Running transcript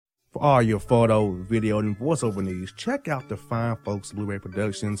For all your photo, video, and voiceover needs, check out the fine folks at Blueberry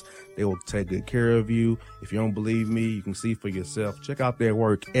Productions. They will take good care of you. If you don't believe me, you can see for yourself. Check out their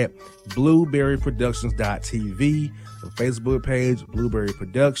work at blueberryproductions.tv, the Facebook page, Blueberry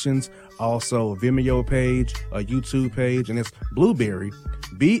Productions, also a Vimeo page, a YouTube page, and it's Blueberry,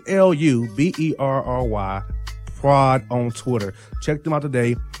 BLUBERRY, Prod on Twitter. Check them out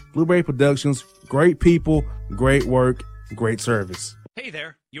today. Blueberry Productions, great people, great work, great service. Hey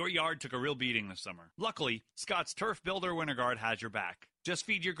there, your yard took a real beating this summer. Luckily, Scott's Turf Builder Winter Guard has your back. Just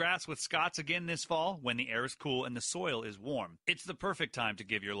feed your grass with Scott's again this fall when the air is cool and the soil is warm. It's the perfect time to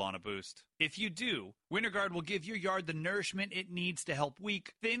give your lawn a boost. If you do, Winter Guard will give your yard the nourishment it needs to help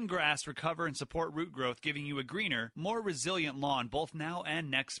weak, thin grass recover and support root growth, giving you a greener, more resilient lawn both now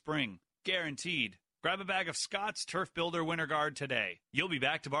and next spring. Guaranteed. Grab a bag of Scott's Turf Builder Winter Guard today. You'll be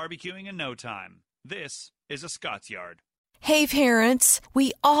back to barbecuing in no time. This is a Scott's Yard. Hey parents,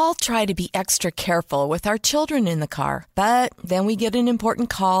 we all try to be extra careful with our children in the car, but then we get an important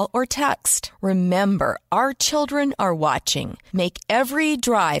call or text. Remember, our children are watching. Make every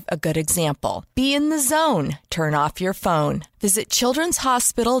drive a good example. Be in the zone. Turn off your phone. Visit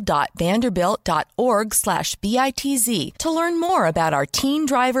childrenshospital.vanderbilt.org/BITZ to learn more about our Teen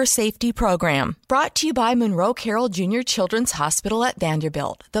Driver Safety Program. Brought to you by Monroe Carroll Jr. Children's Hospital at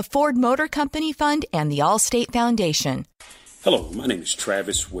Vanderbilt, the Ford Motor Company Fund, and the Allstate Foundation. Hello, my name is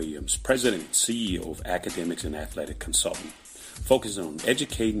Travis Williams, President and CEO of Academics and Athletic Consulting, focusing on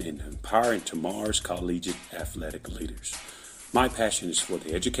educating and empowering tomorrow's collegiate athletic leaders. My passion is for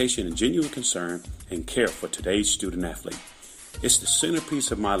the education and genuine concern and care for today's student athlete. It's the centerpiece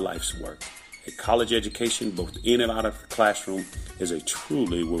of my life's work. A college education, both in and out of the classroom, is a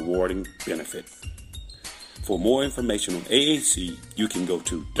truly rewarding benefit. For more information on AAC, you can go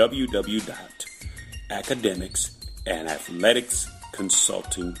to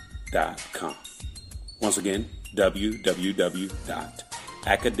www.academicsandathleticsconsulting.com. Once again,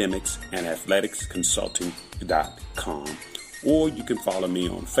 www.academicsandathleticsconsulting.com. Or you can follow me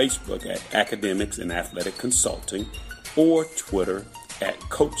on Facebook at Academics and Athletic Consulting, or Twitter at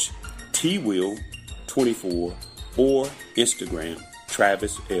Coach TWill24, or Instagram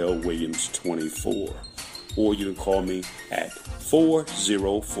Travis L. Williams 24. Or you can call me at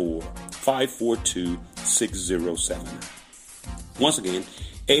 404-542-6079. Once again,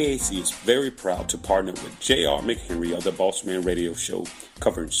 AAC is very proud to partner with J.R. McHenry of the Boss Man Radio Show,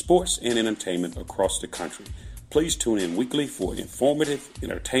 covering sports and entertainment across the country. Please tune in weekly for informative,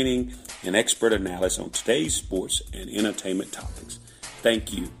 entertaining, and expert analysis on today's sports and entertainment topics.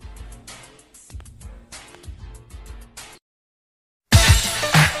 Thank you.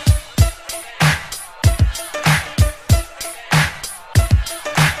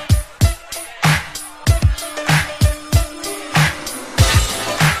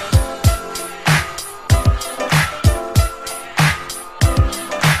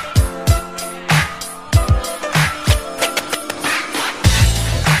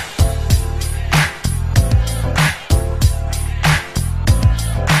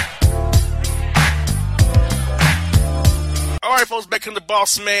 Back in the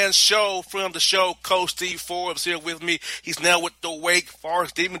Boss Man Show. From the show, Coach Steve Forbes here with me. He's now with the Wake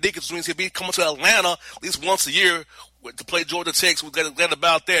Forest Demon Deacons, which means he'll be coming to Atlanta at least once a year to play Georgia Tech. We're glad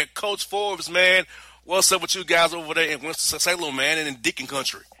about that. Coach Forbes, man, what's up with you guys over there in Winston-Salem, man, and in Deacon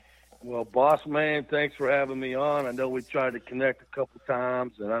Country? Well, Boss Man, thanks for having me on. I know we tried to connect a couple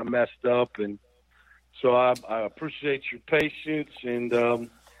times, and I messed up, and so I appreciate your patience. And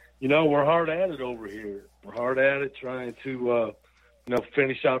we're hard at it over here. We're hard at it trying to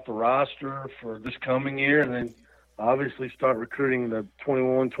finish out the roster for this coming year, and then obviously start recruiting the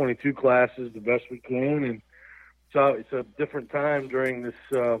 21-22 classes the best we can. And so it's a different time during this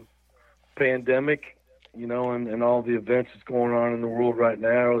pandemic, and all the events that's going on in the world right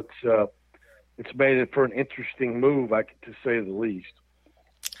now. It's made it for an interesting move, to say the least.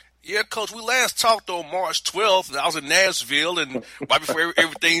 Yeah, Coach, we last talked on March 12th, and I was in Nashville, and right before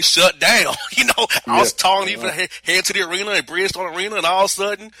everything shut down, I was talking to you, head to the arena and Bridgestone Arena, and all of a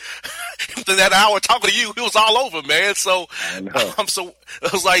sudden, within that hour talking to you, it was all over, man. So, it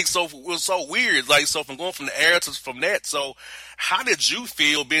was so weird. So from going from the air to from that. So, how did you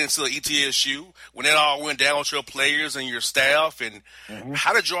feel being still at ETSU when that all went down with your players and your staff, and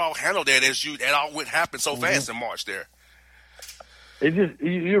how did you all handle that that all happened so fast in March there?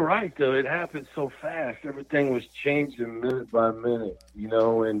 You're right, though. It happened so fast. Everything was changing minute by minute,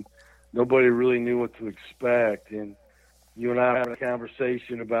 and nobody really knew what to expect. And you and I had a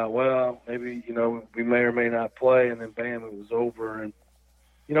conversation about, well, maybe, we may or may not play, and then bam, it was over. And,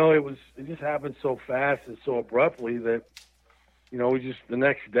 it just happened so fast and so abruptly that, the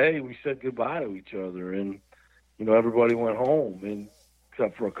next day we said goodbye to each other, and everybody went home, and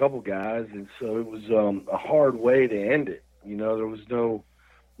except for a couple guys, and so it was a hard way to end it. There was no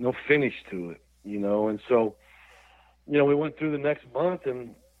finish to it, and so we went through the next month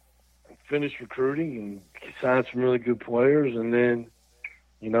and finished recruiting and signed some really good players, and then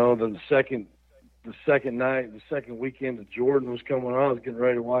the second weekend that Jordan was coming on, I was getting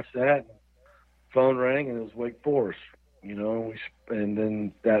ready to watch that. And phone rang, and it was Wake Forest. And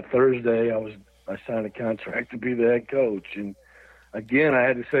then that Thursday, I signed a contract to be the head coach. And again, I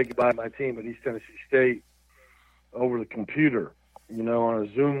had to say goodbye to my team at East Tennessee State over the computer, on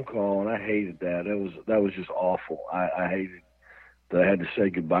a Zoom call, and I hated that. That was just awful. I hated that I had to say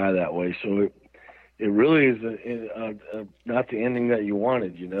goodbye that way. So it really is not the ending that you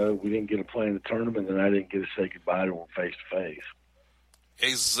wanted. We didn't get to play in the tournament, and I didn't get to say goodbye to them face to face.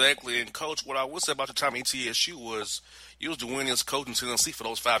 Exactly. And, Coach, what I would say about your time at ETSU was you was the winningest coach in Tennessee for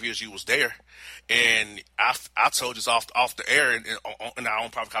those 5 years you was there. And I told you off the air in our own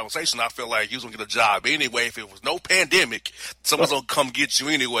private conversation, I felt like you was going to get a job anyway. If it was no pandemic, someone's going to come get you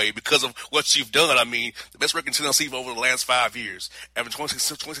anyway because of what you've done. I mean, the best record in Tennessee over the last 5 years, having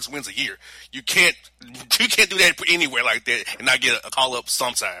 26 wins a year. You can't do that anywhere like that and not get a call-up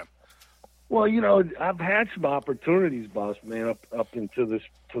sometime. Well, I've had some opportunities, boss man, up into the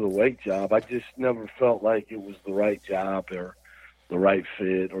Wake job. I just never felt like it was the right job or the right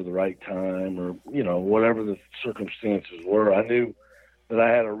fit or the right time or, whatever the circumstances were. I knew that I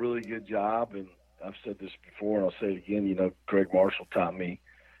had a really good job, and I've said this before and I'll say it again. Greg Marshall taught me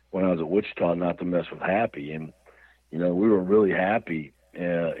when I was at Wichita not to mess with happy. And, we were really happy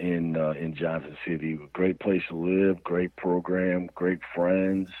in Johnson City. Great place to live, great program, great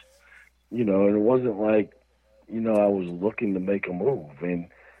friends. And it wasn't like, I was looking to make a move. And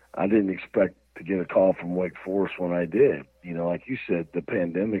I didn't expect to get a call from Wake Forest when I did. Like you said, the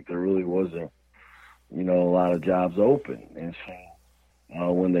pandemic, there really wasn't, a lot of jobs open. And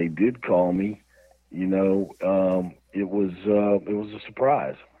so when they did call me, it was a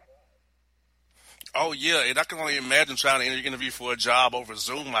surprise. Oh, yeah, and I can only imagine trying to interview for a job over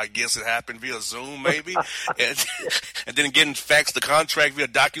Zoom. I guess it happened via Zoom, maybe, and then getting faxed the contract via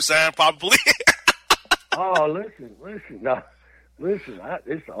DocuSign, probably. Oh, listen. No, listen,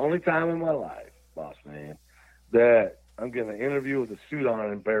 it's the only time in my life, boss man, that I'm going to interview with a suit on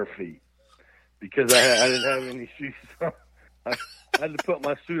and bare feet because I didn't have any shoes on. I had to put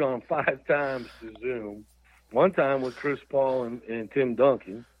my suit on 5 times to Zoom. One time with Chris Paul and Tim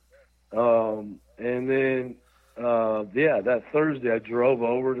Duncan. And then, that Thursday I drove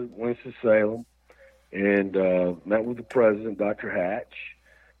over to Winston-Salem and met with the president, Dr. Hatch,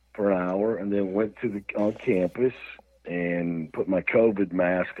 for an hour, and then went on campus and put my COVID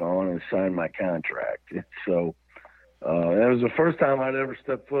mask on and signed my contract. So it was the first time I'd ever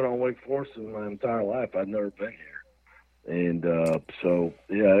stepped foot on Wake Forest in my entire life. I'd never been here. And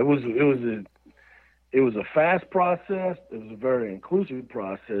it was a fast process. It was a very inclusive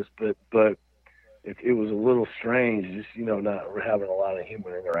process, but it was a little strange, just, not having a lot of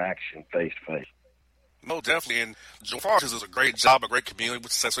human interaction face to face. No, definitely. And Joe Forest is a great job, a great community.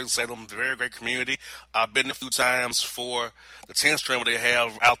 With Salem, a very great community. I've been a few times for the 10th string they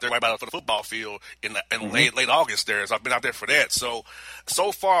have out there right by the football field in late August there. So I've been out there for that. So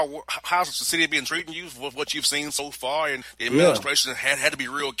far, how's the city been treating you for what you've seen so far? And the administration had to be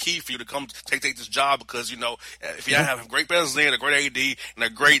real key for you to come take this job because, if you have a great president, a great AD, and a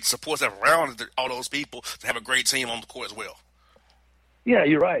great support staff around all those people, to have a great team on the court as well. Yeah,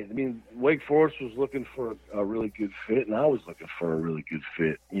 you're right. I mean, Wake Forest was looking for a really good fit, and I was looking for a really good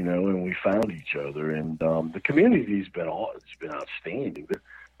fit, and we found each other. And the community's been outstanding.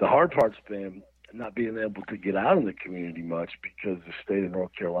 The hard part's been not being able to get out in the community much because the state of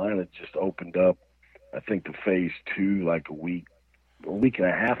North Carolina just opened up, I think, to phase 2 like a week and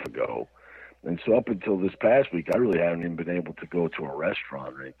a half ago. And so up until this past week, I really haven't even been able to go to a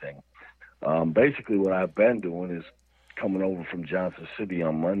restaurant or anything. Basically, what I've been doing is coming over from Johnson City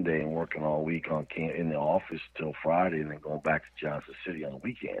on Monday and working all week in the office till Friday, and then going back to Johnson City on the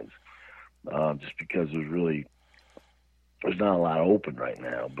weekends. Just because there's not a lot open right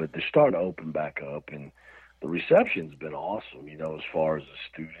now, but they're starting to open back up, and the reception's been awesome. As far as the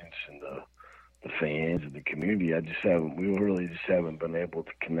students and the fans and the community, we really just haven't been able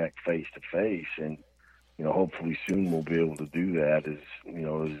to connect face to face, and hopefully soon we'll be able to do that as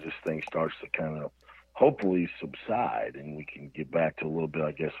this thing starts to kind of hopefully subside and we can get back to a little bit,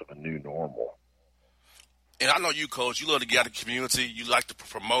 I guess, of a new normal. And I know you, Coach, you love to get out in the community. You like to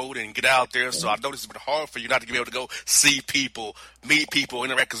promote and get out there. So I know this has been hard for you not to be able to go see people, meet people,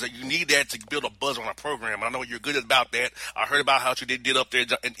 interact, because you need that to build a buzz on a program. And I know you're good about that. I heard about how you did up there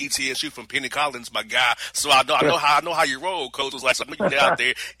in ETSU from Penny Collins, my guy. So I know how you roll, Coach. It's like something you get out there.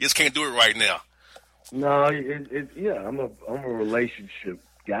 You just can't do it right now. No, I'm a relationship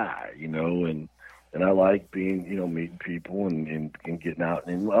guy, and I like being, meeting people and getting out.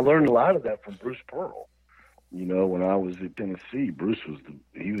 And I learned a lot of that from Bruce Pearl. When I was at Tennessee, Bruce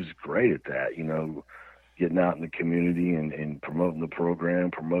he was great at that, getting out in the community and promoting the program,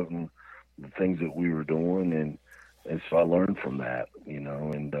 promoting the things that we were doing. And so I learned from that,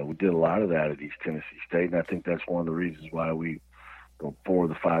 and we did a lot of that at East Tennessee State. And I think that's one of the reasons why for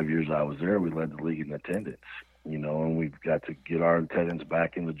the 5 years I was there, we led the league in attendance, and we've got to get our attendance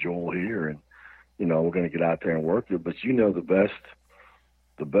back into Joel here. And, we're going to get out there and work it. But,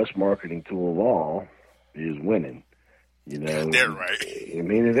 the best marketing tool of all is winning, They're right. I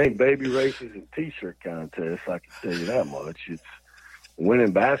mean, it ain't baby races and T-shirt contests, I can tell you that much. It's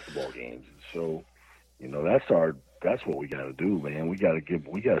winning basketball games. And so, that's what we got to do, man. We got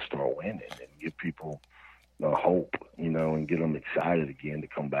to start winning and give people hope, and get them excited again to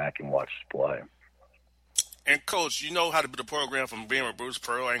come back and watch us play. And, Coach, you know how to build a program from being with Bruce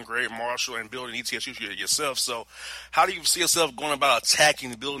Pearl and Greg Marshall and building ETSU yourself. So how do you see yourself going about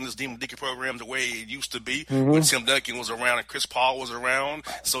attacking and building this Demon Dickey program the way it used to be when Tim Duncan was around and Chris Paul was around?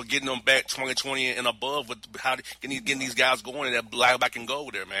 So getting them back 2020 and above, with getting these guys going and that black and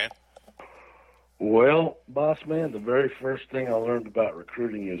gold there, man. Well, boss man, the very first thing I learned about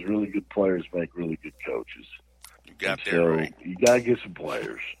recruiting is really good players make really good coaches. You got that so right. You got to get some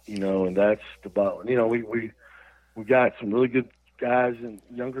players, and that's about, we got some really good guys and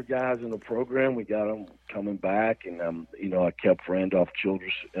younger guys in the program. We got them coming back, and I kept Randolph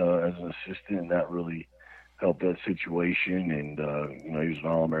Childress as an assistant, and that really helped that situation. And he was an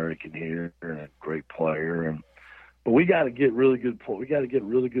All-American here and a great player. But we got to get really good. We got to get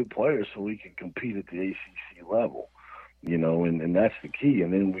really good players so we can compete at the ACC level, and that's the key.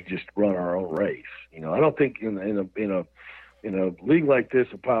 And then we just run our own race. I don't think in a league like this,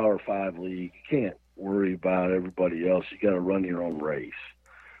 a Power 5 league, you can't worry about everybody else. You got to run your own race,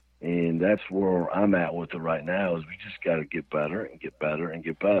 and that's where I'm at with it right now. Is we just got to get better and get better and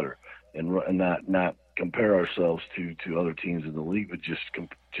get better, and not compare ourselves to other teams in the league, but just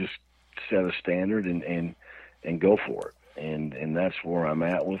set a standard and go for it. And that's where I'm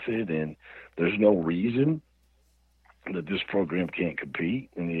at with it. And there's no reason that this program can't compete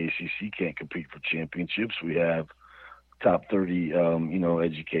and the ACC can't compete for championships. We have top 30,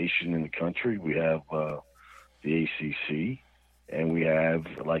 education in the country. We have the ACC, and we have,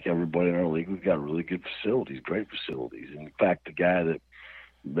 like everybody in our league, we've got really good facilities, great facilities. And in fact, the guy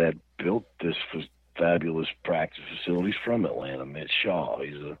that built this fabulous practice facilities from Atlanta, Mitch Shaw,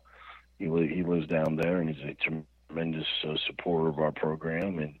 he lives down there, and he's a tremendous supporter of our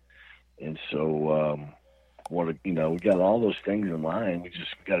program, and so we got all those things in line. We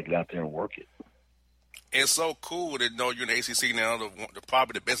just got to get out there and work it. It's so cool to know you're in the ACC now,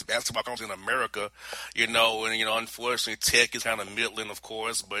 probably the best basketball conference in America, and, unfortunately Tech is kind of middling, of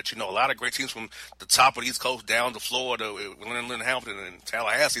course, but, a lot of great teams from the top of the East Coast down to Florida, Leonard Hamilton and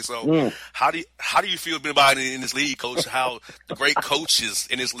Tallahassee. So how do you feel about it in this league, Coach, how the great coaches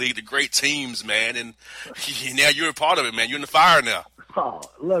in this league, the great teams, man, and now you're a part of it, man. You're in the fire now. Oh,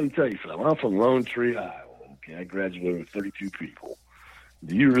 let me tell you something. I'm from Lone Tree, Iowa. Okay, I graduated with 32 people.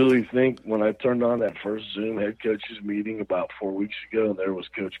 Do you really think when I turned on that first Zoom head coaches meeting about 4 weeks ago, and there was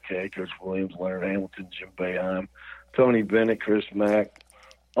Coach K, Coach Williams, Leonard Hamilton, Jim Boeheim, Tony Bennett, Chris Mack,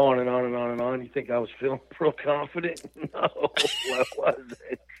 on and on and on and on, you think I was feeling real confident? No, I wasn't.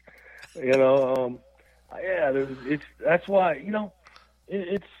 That's why,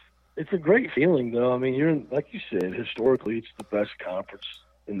 it's a great feeling, though. I mean, you're like you said, historically, it's the best conference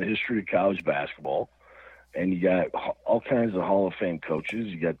in the history of college basketball. And you got all kinds of Hall of Fame coaches.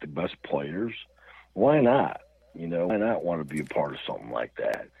 You got the best players. Why not? Why not want to be a part of something like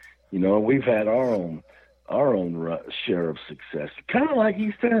that? We've had our own share of success. Kind of like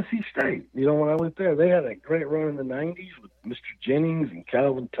East Tennessee State. When I went there, they had a great run in the 90s with Mr. Jennings and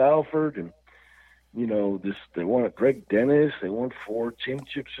Calvin Talford. And, they won at Greg Dennis. They won 4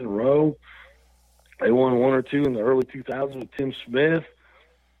 championships in a row. They won 1 or 2 in the early 2000s with Tim Smith.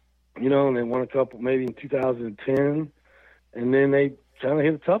 And they won a couple maybe in 2010, and then they kind of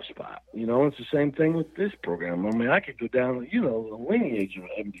hit a tough spot. It's the same thing with this program. I mean, I could go down, the lineage of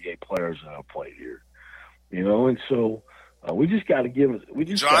NBA players that have played here, and so we just got to give it. We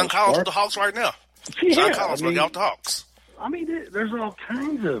just John Collins with the Hawks right now. Yeah, John Collins working out the Hawks. I mean, there's all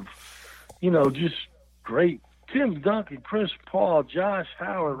kinds of, just great. Tim Duncan, Chris Paul, Josh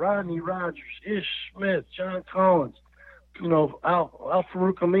Howard, Rodney Rogers, Ish Smith, John Collins, Al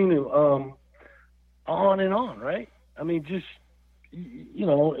Farouk Aminu, on and on, right? I mean, just,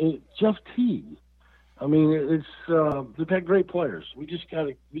 Jeff Teague. I mean, they've had great players. We just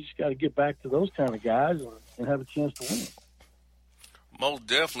gotta get back to those kind of guys and have a chance to win. Most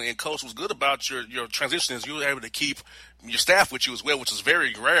definitely. And Coach, what's good about your transition is you were able to keep your staff with you as well, which is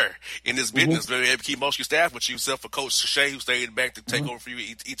very rare in this business. They were able to keep most of your staff with you, except for Coach Shea, who stayed back to take over for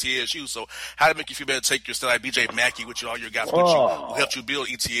you at ETSU. So how did it make you feel better to take your staff, BJ Mackey, with you, all your guys with you, who helped you build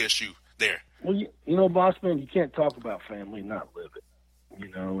ETSU there? Well, boss man, you can't talk about family and not live it.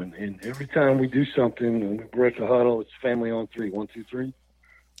 And every time we do something and we break a huddle, it's family on three. 1, 2, 3.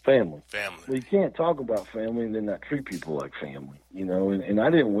 Family. Well, you can't talk about family and then not treat people like family, And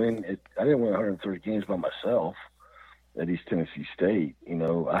I didn't win 130 games by myself at East Tennessee State.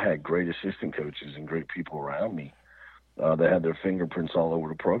 I had great assistant coaches and great people around me that had their fingerprints all over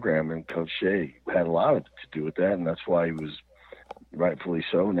the program. And Coach Shea had a lot to do with that, and that's why he was rightfully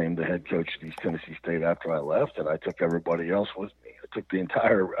so named the head coach at East Tennessee State after I left. And I took everybody else with me. I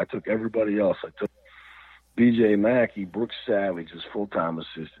took everybody else. I took BJ Mackey, Brooks Savage as full-time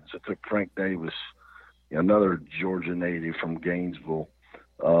assistants. I took Frank Davis, another Georgia native from Gainesville.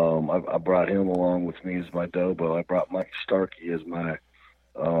 I brought him along with me as my Dobo. I brought Mike Starkey as my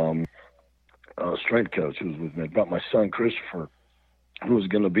strength coach, who was with me. I brought my son Christopher, who was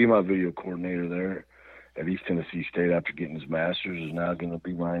going to be my video coordinator there at East Tennessee State after getting his master's, is now going to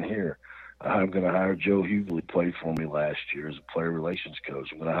be mine here. I'm going to hire Joe Hughley, played for me last year as a player relations coach.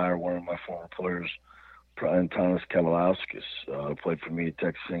 I'm going to hire one of my former players, Thomas Kavalauskas, played for me at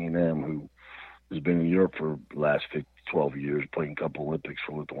Texas A&M, who has been in Europe for the last 12 years, playing a couple Olympics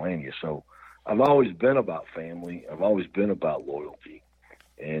for Lithuania. So I've always been about family. I've always been about loyalty.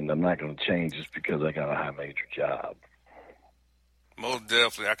 And I'm not going to change just because I got a high major job. Most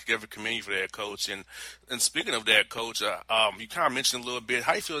definitely. I could ever commend you for that, Coach. And speaking of that, Coach, you kind of mentioned a little bit,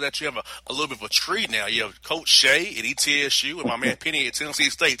 how you feel that you have a little bit of a tree now? You have Coach Shea at ETSU and my man Penny at Tennessee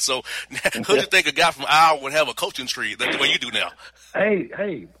State. So who do you think a guy from Iowa would have a coaching tree the way you do now?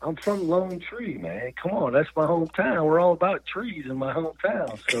 Hey, I'm from Lone Tree, man. Come on, that's my hometown. We're all about trees in my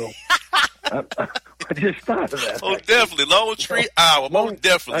hometown. So I just thought of that. Oh, definitely. Lone Tree, Iowa. Most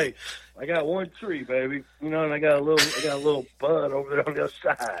definitely. Hey, I got one tree, baby. And I got a little bud over there on the other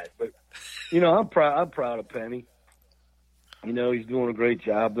side. But I'm proud of Penny. He's doing a great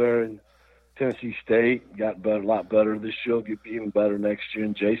job there in Tennessee State. Got a lot better this year. Get even better next year.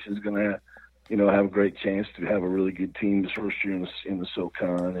 And Jason's going to have a great chance to have a really good team this first year in the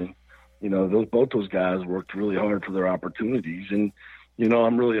SoCon. And both those guys worked really hard for their opportunities. And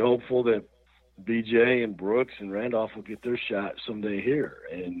I'm really hopeful that BJ and Brooks and Randolph will get their shot someday here.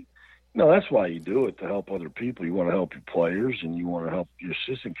 And that's why you do it, to help other people. You want to help your players, and you want to help your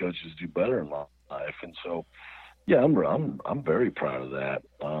assistant coaches do better in life. And so, yeah, I'm very proud of that.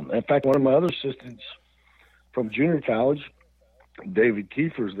 In fact, one of my other assistants from junior college, David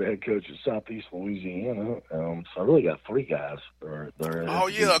Kiefer, is the head coach at Southeast Louisiana. So I really got 3 guys there. Oh,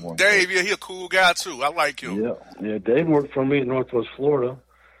 yeah, Dave, yeah, he's a cool guy, too. I like him. Yeah, Dave worked for me in Northwest Florida.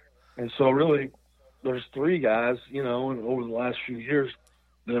 And so really there's 3 guys, over the last few years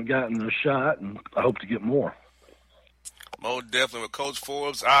that have gotten their shot, and I hope to get more. Most definitely. With Coach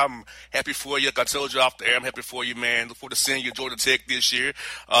Forbes, I'm happy for you. Like I told you off the air, I'm happy for you, man. Look forward to seeing you at Georgia Tech this year.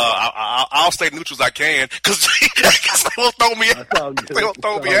 I'll stay neutral as I can, because they won't throw me out. They won't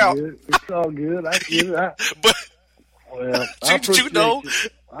throw me out. It's all good. I get it. Well,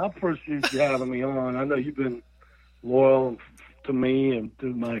 I appreciate you having me on. I know you've been loyal to me and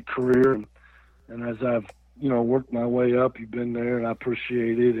through my career, and as I've worked my way up, you've been there, and I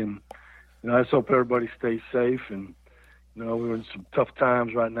appreciate it. And I just hope everybody stays safe. And we're in some tough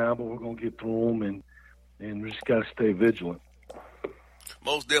times right now, but we're gonna get through them, and we just gotta stay vigilant.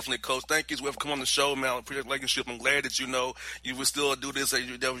 Most definitely, Coach. Thank you for coming on the show, man. I appreciate the relationship. I'm glad that you would still do this as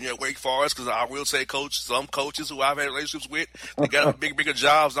you're at Wake Forest, because I will say, Coach, some coaches who I've had relationships with, they got bigger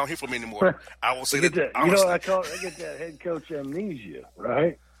jobs. I don't hear from them anymore. I will say that. I get that head coach amnesia,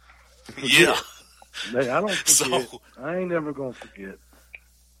 right? Yeah. I don't forget. I ain't never gonna forget.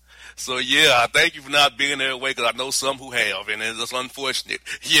 So, yeah, thank you for not being there away, because I know some who have, and it's unfortunate,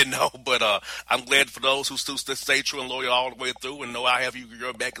 But I'm glad for those who still stay true and loyal all the way through, and know I have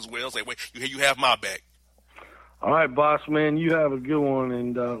your back as well. Say, wait, you have my back. All right, boss man, you have a good one,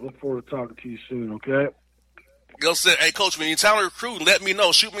 and look forward to talking to you soon, okay? Hey, Coach, when you're in town recruiting, let me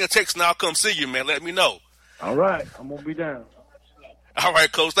know. Shoot me a text, and I'll come see you, man. Let me know. All right, I'm going to be down. All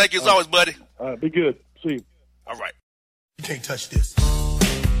right, Coach. Thank you as always, buddy. All right, be good. See you. All right. You can't touch this.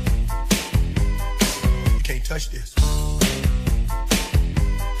 touch this.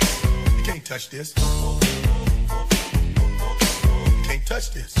 You can't touch this. You can't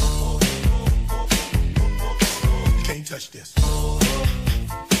touch this. You can't touch this.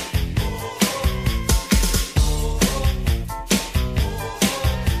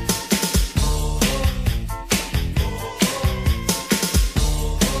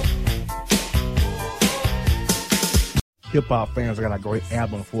 Hip-hop fans, I got a great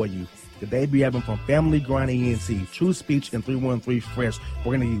album for you. The debut album from Family Grind ENT, True Speech and 313 Fresh.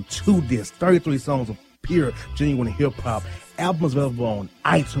 We're going to give you 2 discs, 33 songs of pure, genuine hip-hop. Albums available on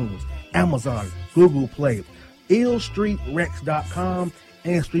iTunes, Amazon, Google Play, illstreetrex.com,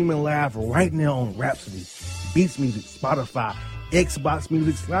 and streaming live right now on Rhapsody, Beats Music, Spotify, Xbox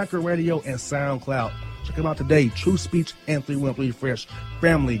Music, Slacker Radio, and SoundCloud. Check them out today. True Speech and 313 Fresh.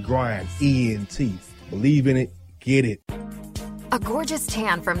 Family Grind ENT. Believe in it. Get it. A gorgeous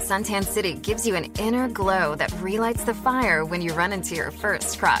tan from Suntan City gives you an inner glow that relights the fire when you run into your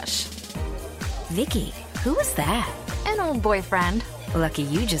first crush. Vicky, who was that? An old boyfriend. Lucky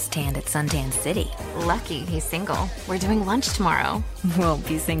you just tanned at Suntan City. Lucky he's single. We're doing lunch tomorrow. Won't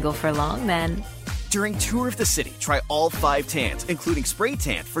be single for long then. During Tour of the City, try all 5 tans, including spray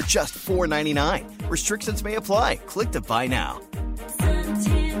tan, for just $4.99. Restrictions may apply. Click to buy now.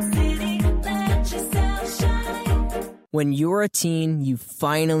 Suntan City, let yourself shine. When you're a teen, you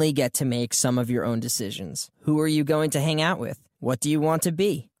finally get to make some of your own decisions. Who are you going to hang out with? What do you want to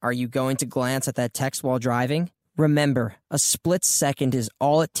be? Are you going to glance at that text while driving? Remember, a split second is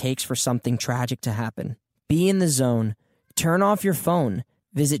all it takes for something tragic to happen. Be in the zone. Turn off your phone.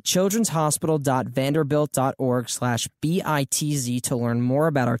 Visit childrenshospital.vanderbilt.org/BITZ to learn more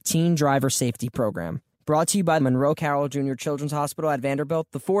about our teen driver safety program. Brought to you by Monroe Carroll Jr. Children's Hospital at Vanderbilt,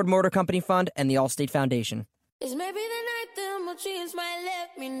 the Ford Motor Company Fund, and the Allstate Foundation. It's maybe the night that my dreams might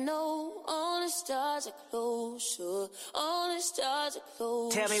let me know. All the stars are closer. All the stars are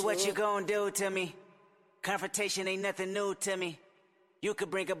closer. Tell me what you gonna do to me. Confrontation ain't nothing new to me. You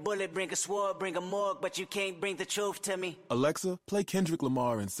could bring a bullet, bring a sword, bring a morgue, but you can't bring the truth to me. Alexa, play Kendrick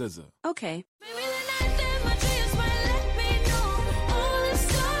Lamar and SZA. Okay. Maybe the night that my dreams might let me know. All the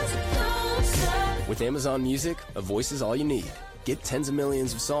stars are closer. With Amazon Music, a voice is all you need. Get tens of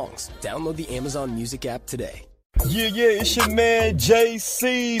millions of songs. Download the Amazon Music app today. Yeah, it's your man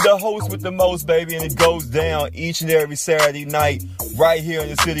JC, the host with the most, baby, and it goes down each and every Saturday night right here in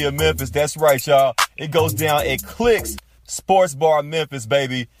the city of Memphis. That's right, y'all. It goes down at Clicks Sports Bar Memphis,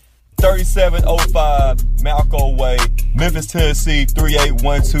 baby. 3705 Malco Way, Memphis, Tennessee,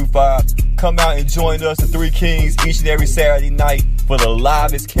 38125. Come out and join us, the Three Kings, each and every Saturday night for the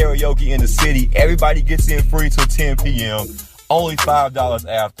livest karaoke in the city. Everybody gets in free till 10 p.m. Only $5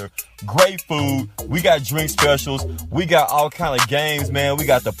 after. Great food. We got drink specials. We got all kind of games, man. We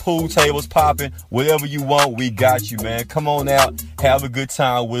got the pool tables popping. Whatever you want, we got you, man. Come on out. Have a good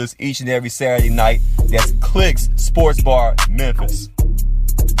time with us each and every Saturday night. That's Clicks Sports Bar, Memphis.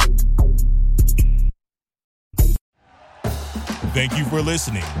 Thank you for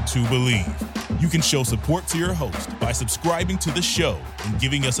listening to Believe. You can show support to your host by subscribing to the show and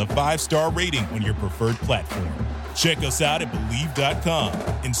giving us a 5-star rating on your preferred platform. Check us out at Believe.com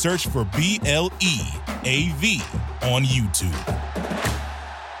and search for BLEAV on YouTube.